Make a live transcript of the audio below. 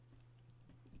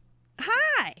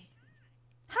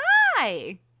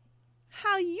Hi.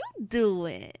 How you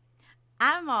doing?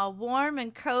 I'm all warm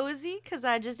and cozy because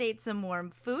I just ate some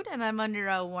warm food and I'm under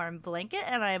a warm blanket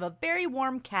and I have a very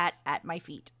warm cat at my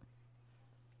feet.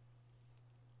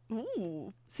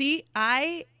 Ooh. See,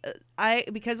 I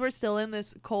because we're still in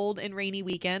this cold and rainy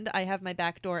weekend, I have my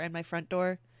back door and my front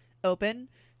door open.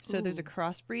 So there's a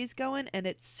cross breeze going and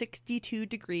it's 62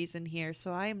 degrees in here.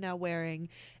 So I am now wearing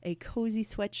a cozy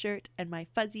sweatshirt and my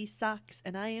fuzzy socks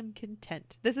and I am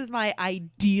content. This is my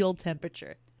ideal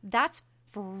temperature. That's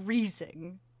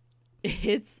freezing.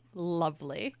 It's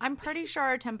lovely. I'm pretty sure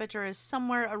our temperature is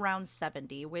somewhere around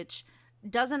 70, which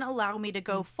doesn't allow me to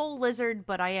go full lizard,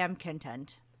 but I am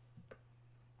content.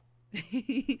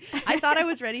 I thought I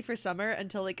was ready for summer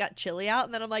until it got chilly out,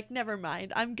 and then I'm like, never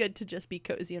mind. I'm good to just be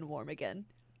cozy and warm again.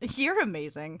 You're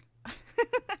amazing.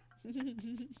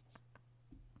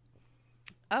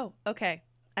 Oh, okay.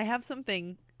 I have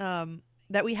something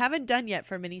that we haven't done yet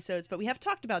for Minisodes, but we have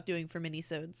talked about doing for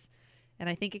Minisodes, and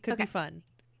I think it could be fun.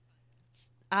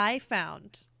 I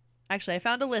found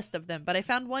a list of them, but I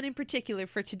found one in particular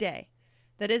for today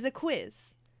that is a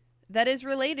quiz that is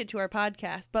related to our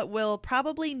podcast, but will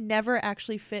probably never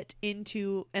actually fit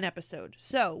into an episode.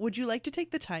 So, would you like to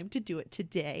take the time to do it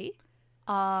today?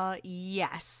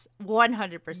 Yes.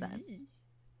 100%.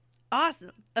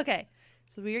 Awesome. Okay.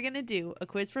 So we are going to do a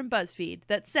quiz from BuzzFeed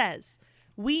that says,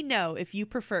 we know if you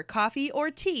prefer coffee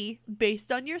or tea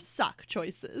based on your sock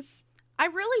choices. I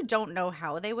really don't know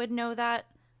how they would know that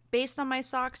based on my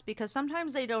socks because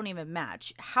sometimes they don't even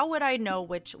match. How would I know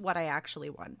what I actually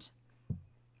want?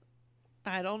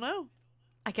 I don't know.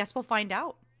 I guess we'll find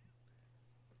out.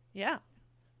 Yeah.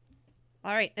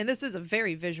 All right. And this is a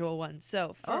very visual one.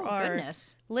 So for our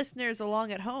listeners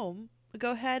along at home,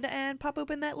 go ahead and pop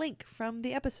open that link from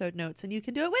the episode notes and you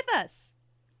can do it with us.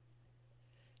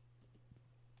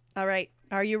 All right.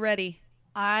 Are you ready?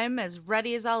 I'm as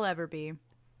ready as I'll ever be.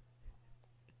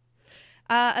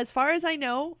 As far as I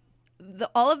know,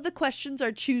 all of the questions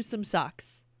are choose some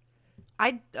socks.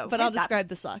 But I'll describe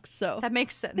the socks. So that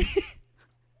makes sense.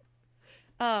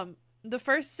 The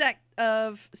first set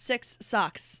of 6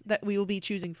 socks that we will be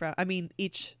choosing from. I mean,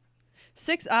 each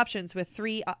 6 options with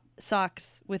 3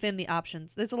 socks within the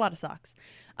options. There's a lot of socks.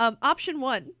 Option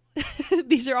 1.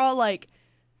 These are all like,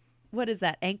 what is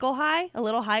that? Ankle high? A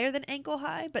little higher than ankle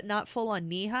high, but not full on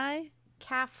knee high.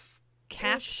 Calf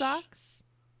socks.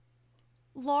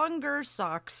 Longer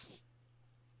socks.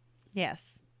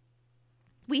 Yes.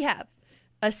 We have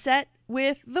a set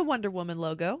with the Wonder Woman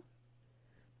logo.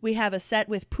 We have a set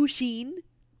with Pusheen.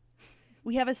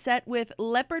 We have a set with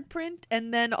leopard print,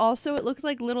 and then also it looks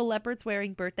like little leopards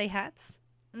wearing birthday hats.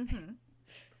 Mm-hmm.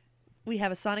 We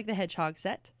have a Sonic the Hedgehog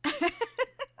set.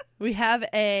 We have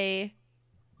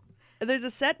there's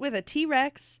a set with a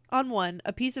T-Rex on one,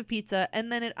 a piece of pizza,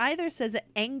 and then it either says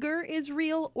anger is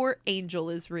real or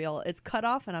angel is real. It's cut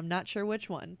off, and I'm not sure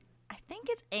which one. I think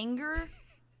it's anger.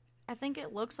 I think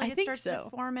it looks like it starts to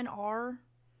form an R.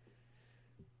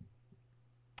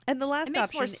 And the last option is...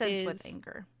 It makes more sense with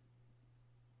anger.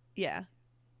 Yeah.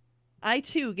 I,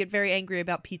 too, get very angry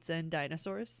about pizza and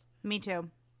dinosaurs. Me too.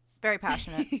 Very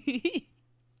passionate.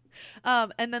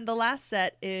 And then the last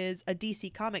set is a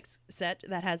DC Comics set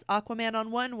that has Aquaman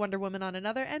on one, Wonder Woman on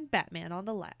another, and Batman on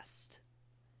the last.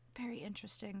 Very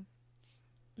interesting.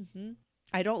 Mm-hmm.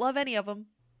 I don't love any of them.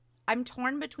 I'm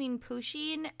torn between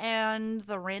Pusheen and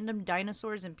the random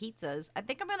dinosaurs and pizzas. I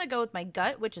think I'm going to go with my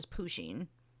gut, which is Pusheen.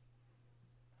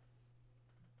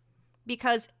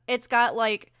 Because it's got,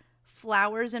 like,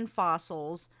 flowers and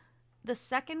fossils. The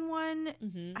second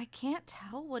one, I can't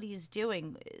tell what he's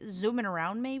doing. Zooming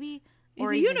around, maybe? He's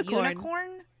a unicorn. A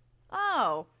unicorn?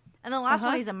 Oh. And the last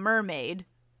one, he's a mermaid.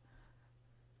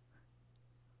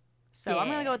 So I'm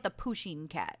going to go with the Pusheen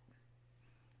cat.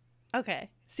 Okay.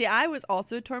 See, I was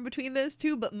also torn between those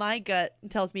two, but my gut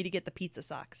tells me to get the pizza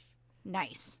socks.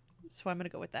 Nice. So I'm going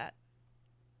to go with that.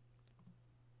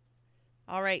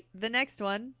 All right. The next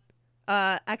one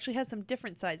actually has some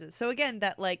different sizes. So again,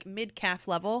 that like mid-calf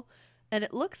level. And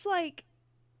it looks like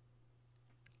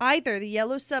either the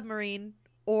Yellow Submarine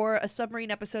or a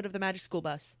submarine episode of the Magic School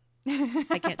Bus.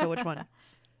 I can't tell which one.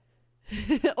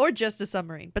 Or just a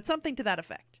submarine, but something to that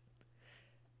effect.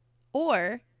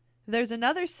 Or there's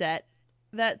another set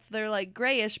they're like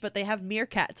grayish, but they have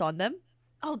meerkats on them.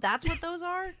 Oh, that's what those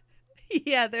are?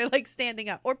 Yeah, they're like standing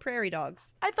up. Or prairie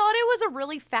dogs. I thought it was a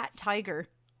really fat tiger.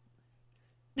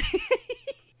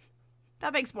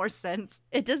 That makes more sense.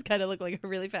 It does kind of look like a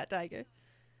really fat tiger.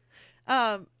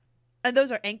 And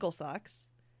those are ankle socks.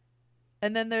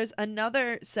 And then there's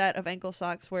another set of ankle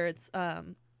socks where it's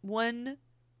one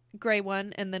gray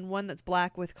one and then one that's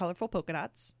black with colorful polka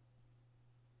dots.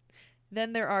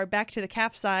 Then there are, back to the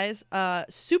calf size,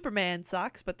 Superman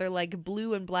socks, but they're like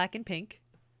blue and black and pink.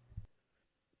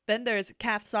 Then there's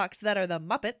calf socks that are the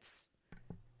Muppets.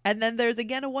 And then there's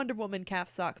again a Wonder Woman calf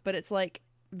sock, but it's like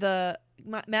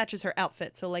matches her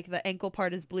outfit. So like the ankle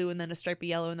part is blue and then a stripe of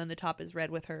yellow and then the top is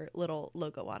red with her little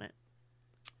logo on it.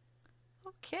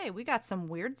 Okay, we got some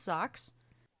weird socks.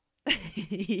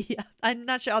 Yeah. I'm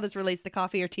not sure how this relates to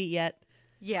coffee or tea yet.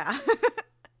 Yeah.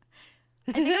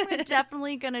 I think I'm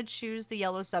definitely going to choose the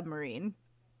Yellow Submarine.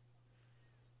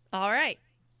 All right.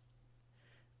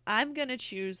 I'm going to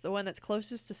choose the one that's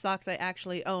closest to socks I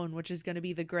actually own, which is going to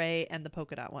be the gray and the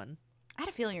polka dot one. I had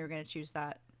a feeling you were going to choose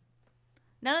that.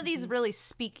 None of these really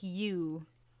speak you.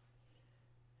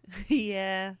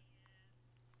 Yeah.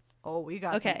 Oh, we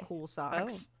got some cool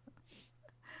socks. Oh.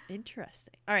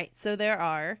 Interesting. All right. So there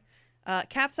are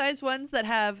cap-sized ones that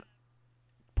have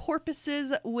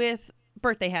porpoises with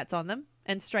birthday hats on them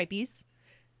and stripies.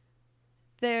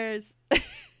 There's...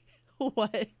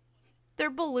 What?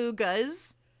 They're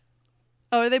belugas.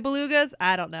 Oh, are they belugas?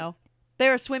 I don't know.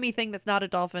 They're a swimmy thing that's not a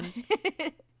dolphin.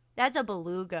 That's a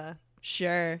beluga.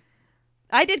 Sure.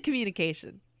 I did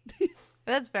communication.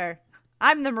 That's fair.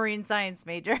 I'm the marine science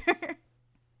major.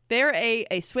 They're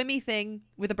a swimmy thing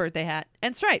with a birthday hat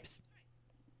and stripes.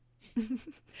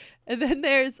 And then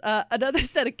there's another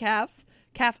set of calf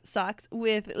socks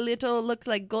with little, looks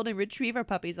like golden retriever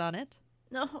puppies on it.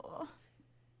 No.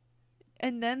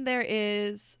 And then there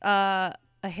is a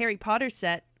Harry Potter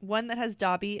set, one that has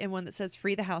Dobby and one that says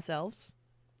Free the House Elves.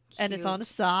 Cute. And it's on a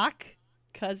sock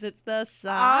because it's the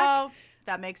sock. Oh,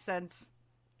 that makes sense.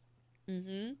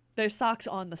 Mm-hmm. There's socks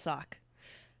on the sock.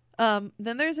 Then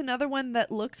there's another one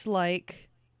that looks like...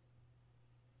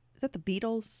 Is that the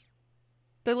Beatles?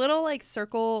 They're little like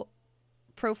circle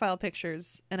profile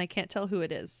pictures and I can't tell who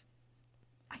it is.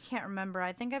 I can't remember.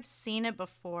 I think I've seen it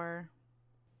before.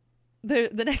 The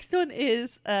next one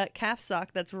is a calf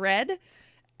sock that's red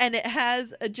and it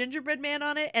has a gingerbread man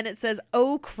on it and it says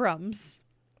 "Oh crumbs."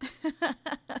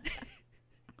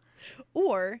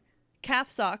 Or calf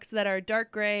socks that are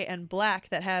dark gray and black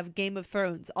that have Game of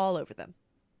Thrones all over them.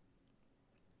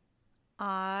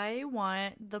 I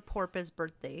want the porpoise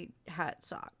birthday hat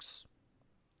socks.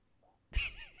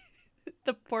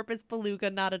 The porpoise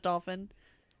beluga, not a dolphin.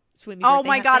 Swimmy. Oh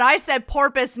my god, I said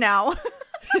porpoise now.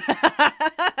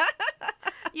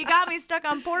 You got me stuck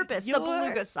on porpoise. The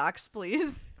beluga socks,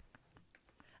 please.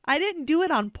 I didn't do it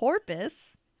on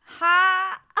porpoise.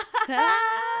 Ha!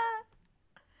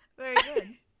 Very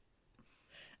good.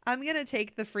 I'm going to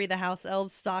take the Free the House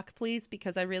Elves sock, please,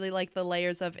 because I really like the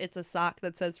layers of it's a sock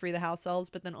that says Free the House Elves,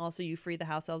 but then also you free the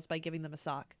house elves by giving them a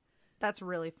sock. That's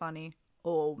really funny.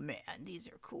 Oh, man, these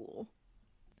are cool.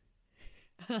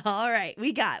 All right,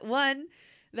 we got one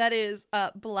that is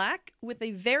black with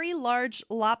a very large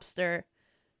lobster,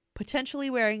 potentially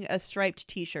wearing a striped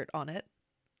t-shirt on it.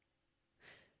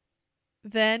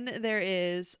 Then there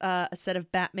is a set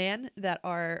of Batman that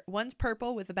are, one's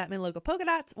purple with the Batman logo polka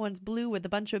dots, one's blue with a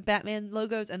bunch of Batman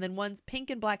logos, and then one's pink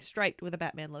and black striped with a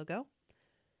Batman logo.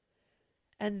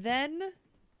 And then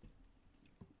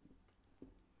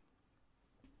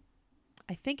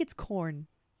I think it's corn.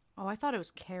 Oh, I thought it was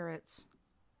carrots.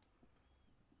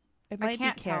 It might I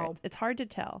can't be carrots. tell. It's hard to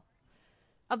tell.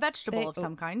 A vegetable of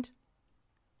some kind.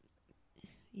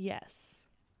 Yes.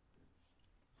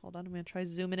 Hold on, I'm going to try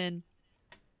zooming in.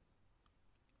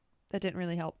 That didn't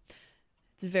really help.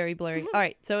 It's very blurry. All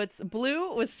right, so it's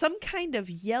blue with some kind of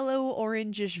yellow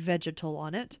orangish vegetal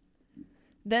on it.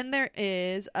 Then there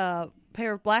is a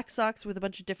pair of black socks with a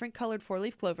bunch of different colored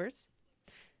four-leaf clovers.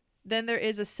 Then there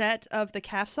is a set of the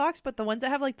calf socks, but the ones that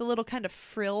have like the little kind of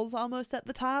frills almost at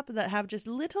the top that have just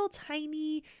little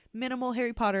tiny minimal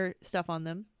Harry Potter stuff on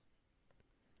them.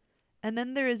 And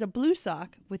then there is a blue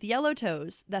sock with yellow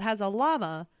toes that has a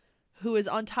llama who is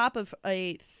on top of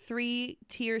a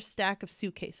 3-tier stack of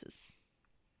suitcases.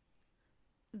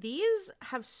 These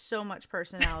have so much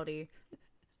personality.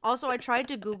 Also, I tried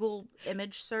to Google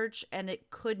image search and it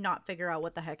could not figure out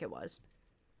what the heck it was.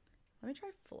 Let me try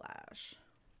Flash.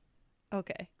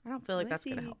 Okay. I don't feel like that's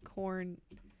going to help. Corn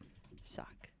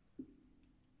sock.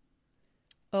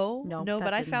 Oh, no, that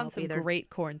but I didn't found help some either. great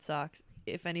corn socks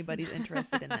if anybody's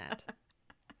interested in that.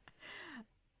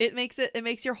 It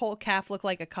makes your whole calf look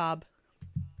like a cob.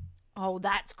 Oh,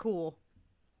 that's cool.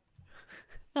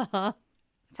 Uh-huh.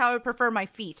 That's how I prefer my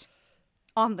feet.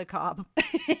 On the cob.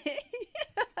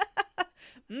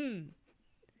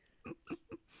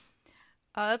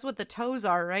 That's what the toes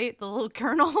are, right? The little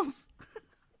kernels.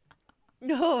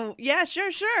 No, yeah,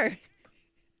 sure.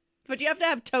 But you have to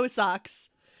have toe socks.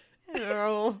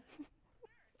 Oh.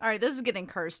 All right, this is getting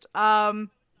cursed.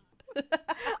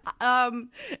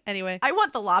 Anyway, I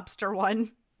want the lobster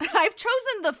one. I've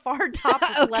chosen the far top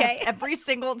left every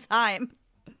single time.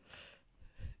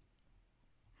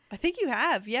 I think you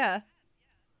have, yeah.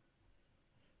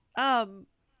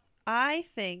 I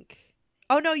think.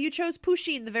 Oh no, you chose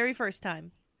Pusheen the very first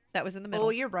time. That was in the middle. Oh,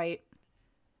 you're right.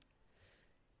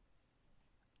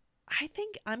 I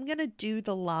think I'm gonna do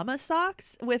the llama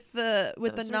socks with the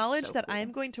knowledge so that cool.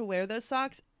 I'm going to wear those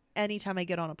socks anytime I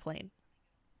get on a plane.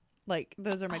 Like,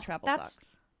 those are my travel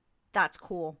socks. That's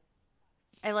cool.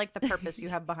 I like the purpose you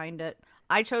have behind it.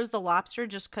 I chose the lobster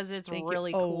just because it's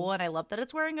really cool, and I love that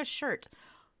it's wearing a shirt.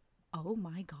 Oh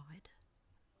my god.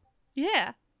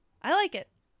 Yeah, I like it.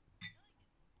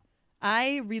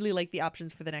 I really like the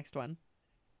options for the next one.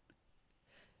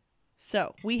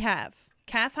 So we have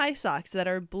calf-high socks that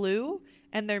are blue,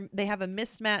 and they have a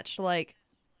mismatched like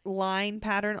line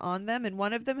pattern on them, and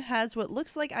one of them has what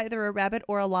looks like either a rabbit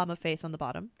or a llama face on the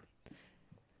bottom.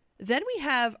 Then we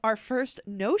have our first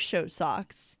no-show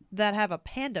socks that have a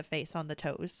panda face on the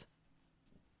toes.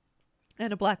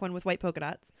 And a black one with white polka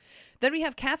dots. Then we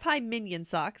have calf-high minion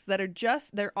socks that are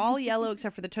they're all yellow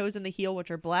except for the toes and the heel, which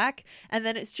are black. And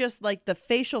then it's just like the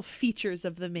facial features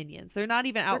of the minions. They're not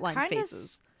even outline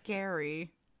faces. Scary.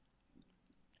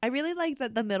 I really like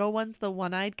that the middle one's the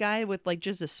one-eyed guy with like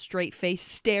just a straight face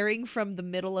staring from the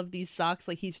middle of these socks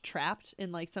like he's trapped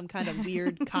in like some kind of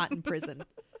weird cotton prison.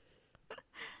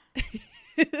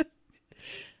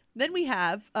 Then we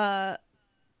have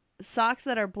socks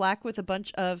that are black with a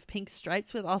bunch of pink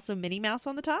stripes with also Minnie Mouse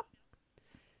on the top.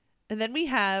 And then we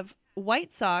have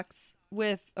white socks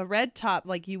with a red top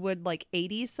like you would like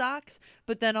 80s socks,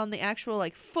 but then on the actual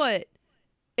like foot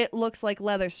it looks like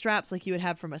leather straps like you would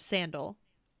have from a sandal.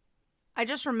 I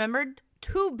just remembered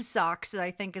tube socks, I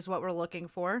think is what we're looking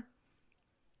for.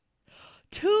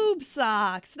 Tube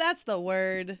socks, that's the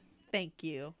word. Thank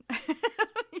you.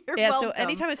 You're welcome. So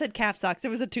anytime I said calf socks, it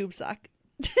was a tube sock.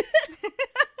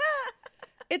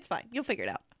 It's fine. You'll figure it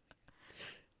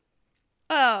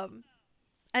out.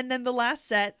 And then the last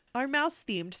set are mouse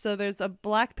themed. So there's a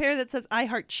black pair that says I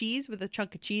heart cheese with a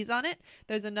chunk of cheese on it.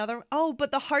 There's another. Oh,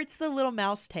 but the heart's the little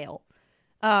mouse tail.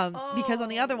 Because on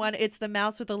the other one, it's the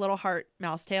mouse with a little heart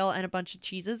mouse tail and a bunch of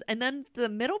cheeses. And then the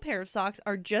middle pair of socks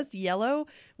are just yellow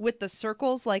with the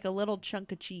circles like a little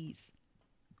chunk of cheese.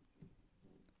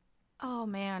 Oh,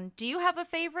 man. Do you have a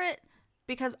favorite?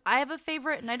 Because I have a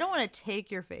favorite and I don't want to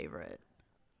take your favorite.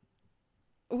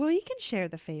 Well, you can share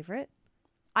the favorite.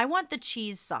 I want the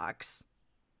cheese socks.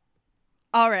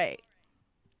 All right.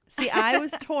 See, I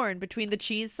was torn between the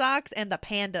cheese socks and the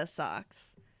panda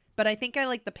socks. But I think I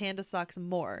like the panda socks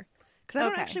more. Because I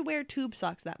don't actually wear tube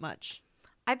socks that much.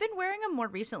 I've been wearing them more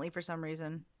recently for some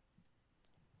reason.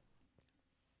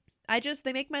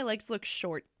 They make my legs look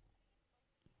short.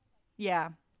 Yeah.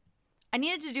 I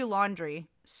needed to do laundry,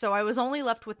 so I was only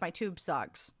left with my tube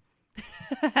socks.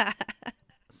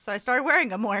 So I started wearing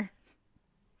them more.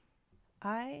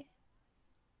 Yeah,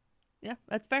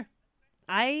 that's fair.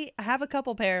 I have a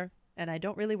couple pair, and I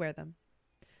don't really wear them.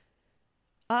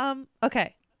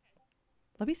 Okay.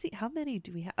 Let me see. How many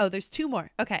do we have? Oh, there's two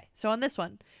more. Okay, so on this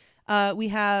one, we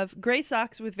have gray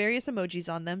socks with various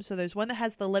emojis on them. So there's one that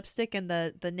has the lipstick and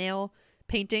the nail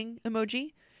painting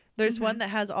emoji. There's one that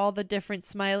has all the different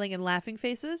smiling and laughing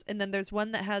faces. And then there's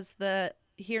one that has the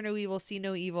hear no evil, see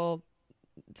no evil,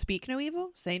 speak no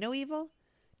evil, say no evil,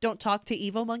 don't talk to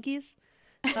evil monkeys.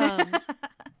 I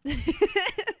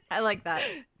like that.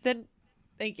 Then,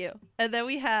 thank you. And then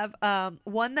we have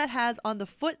one that has on the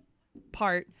foot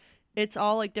part, it's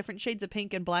all like different shades of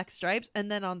pink and black stripes.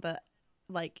 And then on the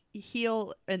like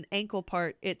heel and ankle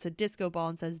part, it's a disco ball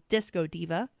and says Disco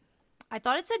Diva. I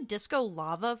thought it said disco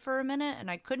lava for a minute, and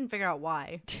I couldn't figure out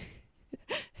why.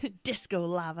 Disco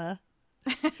lava.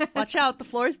 Watch out, the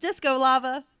floor is disco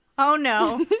lava. Oh,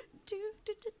 no.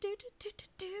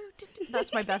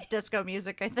 That's my best disco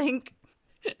music, I think.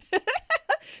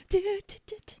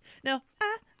 No.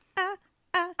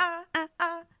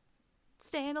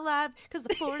 Staying alive, because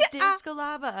the floor is disco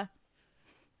lava.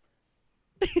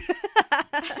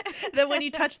 Then when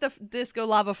you touch the disco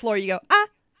lava floor, you go, ah.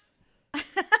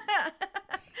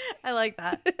 I like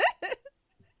that.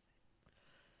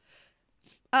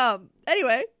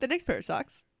 Anyway, the next pair of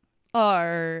socks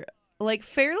are like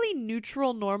fairly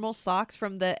neutral normal socks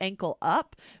from the ankle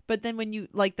up, but then when you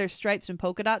like there's stripes and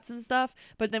polka dots and stuff,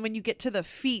 but then when you get to the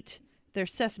feet,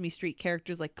 there's Sesame Street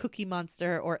characters like Cookie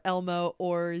Monster or Elmo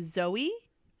or Zoe.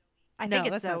 I think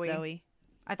it's that's Zoe. not Zoe.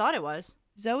 I thought it was.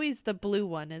 Zoe's the blue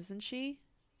one, isn't she?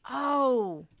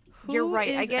 Oh, you're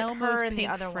right. I get Elmo's her and the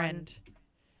other friend?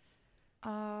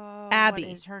 Abby.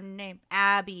 What is her name?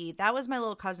 Abby. That was my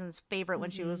little cousin's favorite when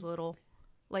she was little.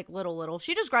 Like, little.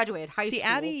 She just graduated high school. See,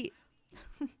 Abby...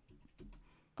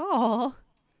 Oh,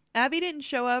 Abby didn't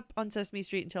show up on Sesame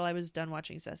Street until I was done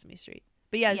watching Sesame Street.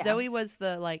 But yeah, Zoe was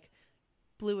the, like,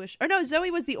 bluish... Or no,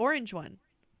 Zoe was the orange one.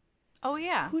 Oh,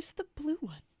 yeah. Who's the blue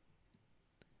one?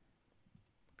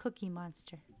 Cookie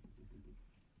Monster.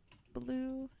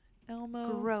 Blue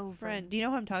Elmo Grover. friend. Do you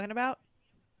know who I'm talking about?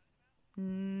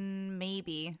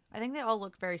 Maybe. I think they all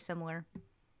look very similar.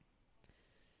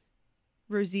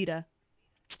 Rosita.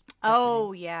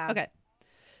 Oh, yeah. Okay.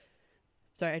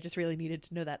 Sorry, I just really needed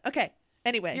to know that. Okay.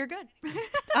 Anyway. You're good.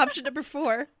 Option number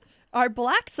 4 are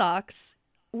black socks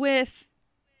with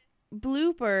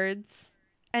bluebirds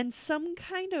and some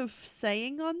kind of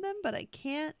saying on them, but I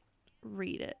can't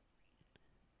read it.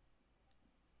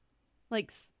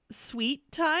 Like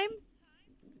sweet time?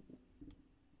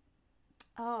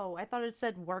 Oh, I thought it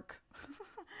said work.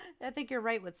 I think you're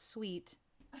right with sweet.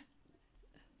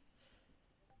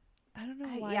 I don't know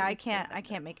why. Yeah, I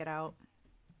can't make it out.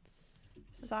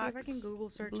 Socks. Let's see if I can Google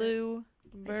search blue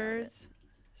birds.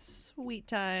 Sweet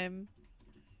time.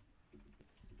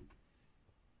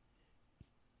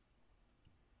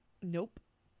 Nope.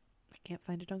 I can't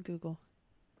find it on Google.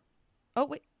 Oh,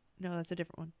 wait. No, that's a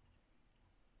different one.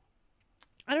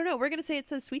 I don't know. We're going to say it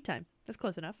says sweet time. That's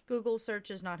close enough. Google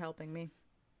search is not helping me.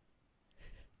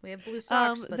 We have blue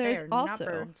socks, but they are not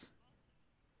birds.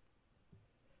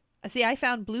 See, I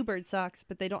found bluebird socks,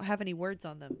 but they don't have any words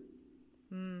on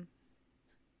them.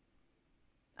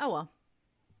 Oh, well.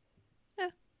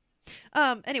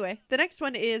 Anyway, the next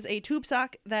one is a tube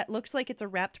sock that looks like it's a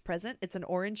wrapped present. It's an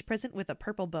orange present with a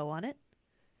purple bow on it.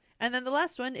 And then the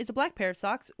last one is a black pair of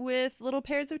socks with little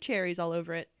pairs of cherries all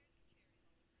over it.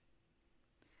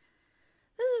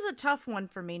 This is a tough one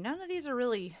for me. None of these are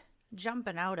really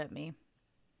jumping out at me.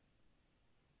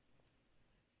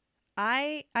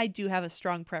 I do have a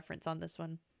strong preference on this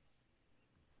one.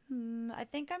 I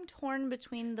think I'm torn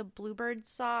between the Bluebird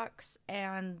socks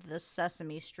and the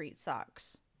Sesame Street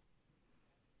socks.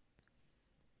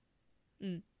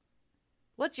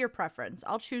 What's your preference?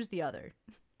 I'll choose the other.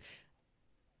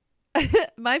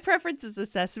 My preference is the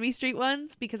Sesame Street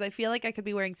ones because I feel like I could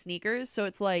be wearing sneakers. So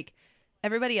it's like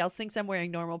everybody else thinks I'm wearing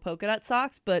normal polka dot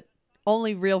socks, but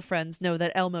only real friends know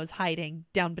that Elmo's hiding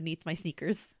down beneath my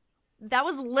sneakers. That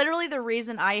was literally the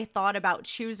reason I thought about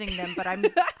choosing them, but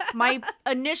my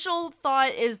initial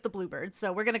thought is the Bluebird,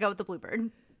 so we're going to go with the Bluebird.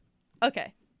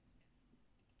 Okay.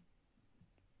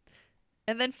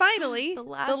 And then finally, the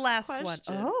last question. one.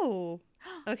 Oh.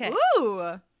 Okay. Ooh.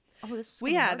 Oh, this is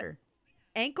we have harder.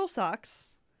 Ankle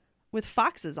socks with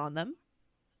foxes on them.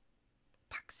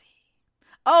 Foxy.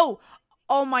 Oh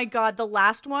my God. The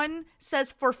last one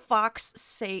says for fox's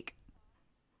sake.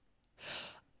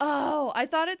 Oh, I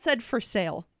thought it said for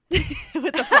sale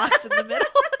with the fox in the middle.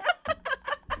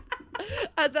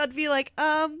 I was about to be like,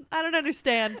 I don't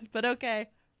understand, but okay.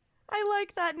 I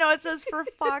like that. No, it says for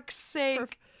fox's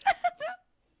sake.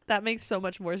 That makes so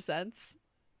much more sense.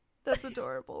 That's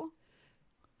adorable.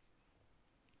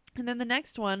 And then the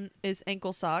next one is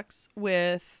ankle socks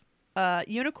with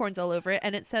unicorns all over it,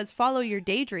 and it says follow your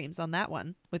daydreams on that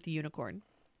one with the unicorn.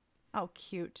 Oh,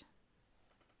 cute.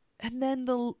 And then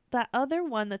that other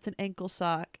one that's an ankle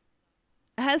sock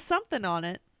has something on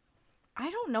it.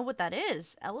 I don't know what that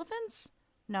is. Elephants?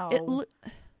 No.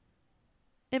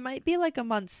 It might be like a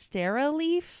monstera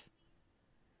leaf.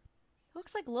 It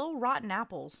looks like little rotten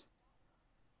apples.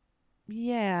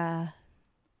 Yeah.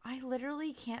 I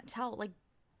literally can't tell. Like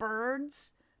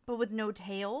birds, but with no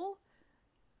tail?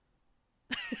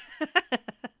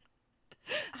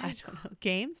 I don't know.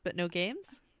 Games, but no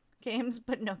games? Games,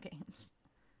 but no games.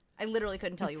 I literally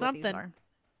couldn't tell you what these are.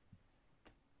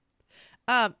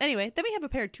 Anyway, then we have a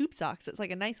pair of tube socks. It's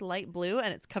like a nice light blue,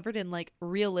 and it's covered in like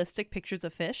realistic pictures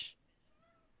of fish.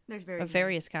 There's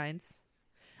various kinds.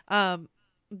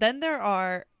 Then there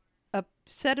are a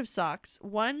set of socks.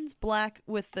 One's black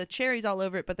with the cherries all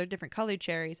over it, but they're different colored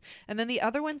cherries. And then the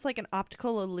other one's like an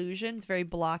optical illusion. It's very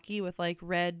blocky with like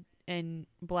red and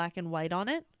black and white on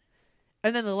it.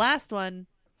 And then the last one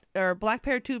are a black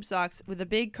pair of tube socks with a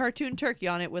big cartoon turkey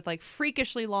on it with like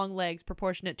freakishly long legs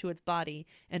proportionate to its body.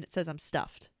 And it says I'm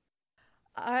stuffed.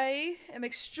 I am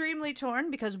extremely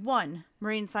torn because 1,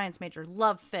 marine science major,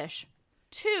 love fish.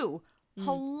 2,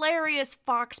 hilarious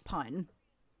fox pun.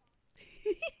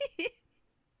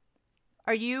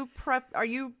 Are you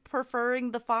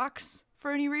preferring the fox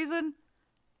for any reason?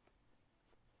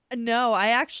 No, I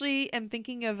actually am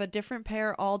thinking of a different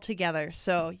pair altogether.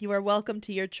 So you are welcome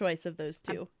to your choice of those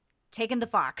two. I'm taking the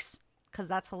fox because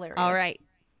that's hilarious. All right.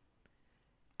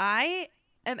 I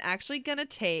am actually going to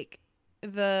take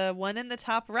the one in the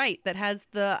top right that has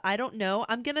the, I don't know,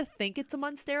 I'm going to think it's a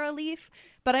Monstera leaf,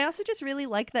 but I also just really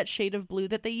like that shade of blue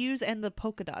that they use and the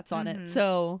polka dots on it.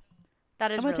 So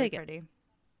that is I'm gonna really take pretty.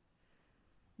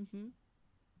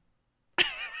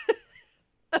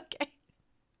 Okay.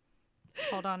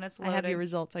 Hold on, it's loading. I have your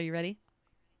results. Are you ready?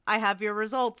 I have your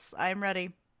results. I'm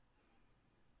ready.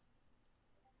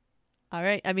 All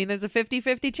right. I mean, there's a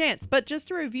 50-50 chance, but just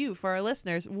to review for our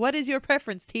listeners, what is your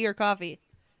preference, tea or coffee?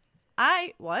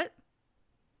 What?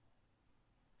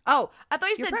 Oh, I thought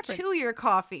you Your said preference. 2-year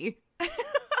coffee.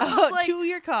 Oh,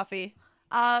 2-year coffee.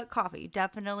 Coffee.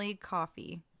 Definitely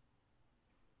coffee.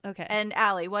 Okay. And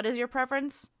Allie, what is your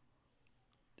preference?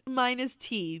 Mine is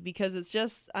tea because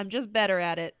I'm just better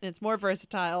at it and it's more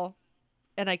versatile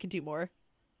and I can do more.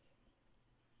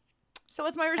 So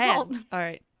what's my result? All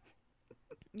right.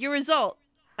 Your result.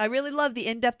 I really love the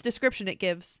in-depth description it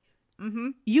gives. Mm-hmm.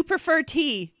 You prefer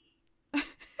tea.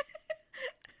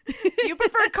 You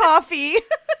prefer coffee.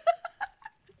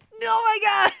 Oh my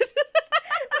God.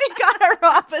 We got our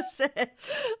opposite.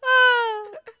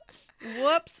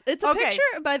 Whoops. It's a Okay.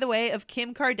 picture, by the way, of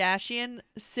Kim Kardashian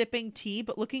sipping tea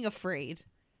but looking afraid.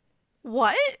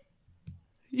 What?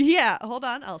 Yeah, hold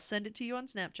on. I'll send it to you on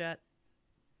Snapchat.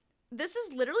 This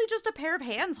is literally just a pair of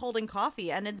hands holding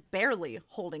coffee, and it's barely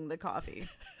holding the coffee.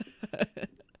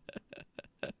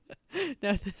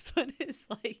 No, this one is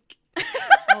like...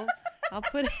 I'll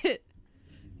put it...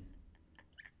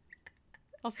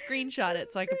 I'll screenshot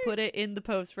it so I can put it in the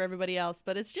post for everybody else.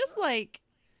 But it's just like...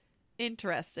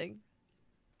 interesting.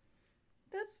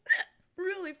 That's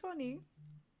really funny.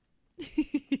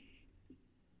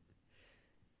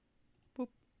 Boop.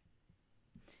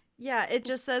 Yeah, it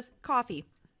just says coffee.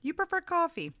 You prefer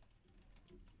coffee.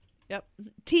 Yep.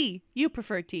 Tea. You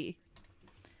prefer tea.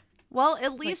 Well,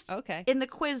 at least okay. in the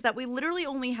quiz that we literally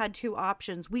only had 2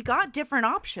 options, we got different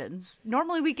options.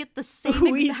 Normally we get the same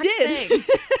exact thing.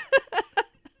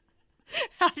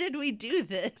 How did we do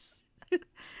this?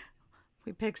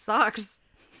 We picked socks.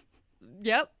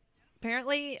 Yep.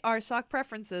 Apparently our sock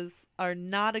preferences are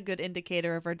not a good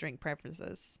indicator of our drink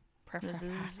preferences.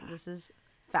 This is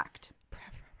fact.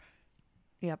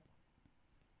 Yep.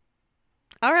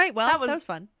 All right, well, that was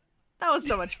fun. That was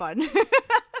so much fun.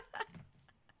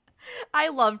 I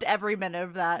loved every minute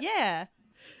of that. Yeah.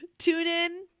 Tune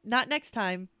in, not next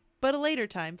time, but a later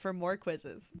time for more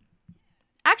quizzes.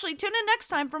 Actually, tune in next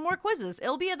time for more quizzes.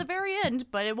 It'll be at the very end,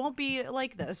 but it won't be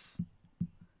like this.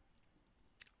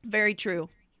 Very true.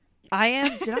 Did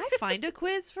I find a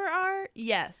quiz for our?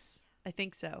 Yes, I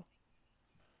think so.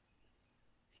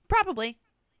 Probably.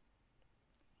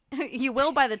 You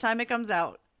will by the time it comes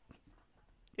out.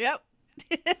 Yep.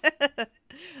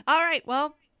 All right,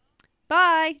 well,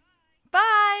 bye.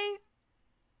 Bye.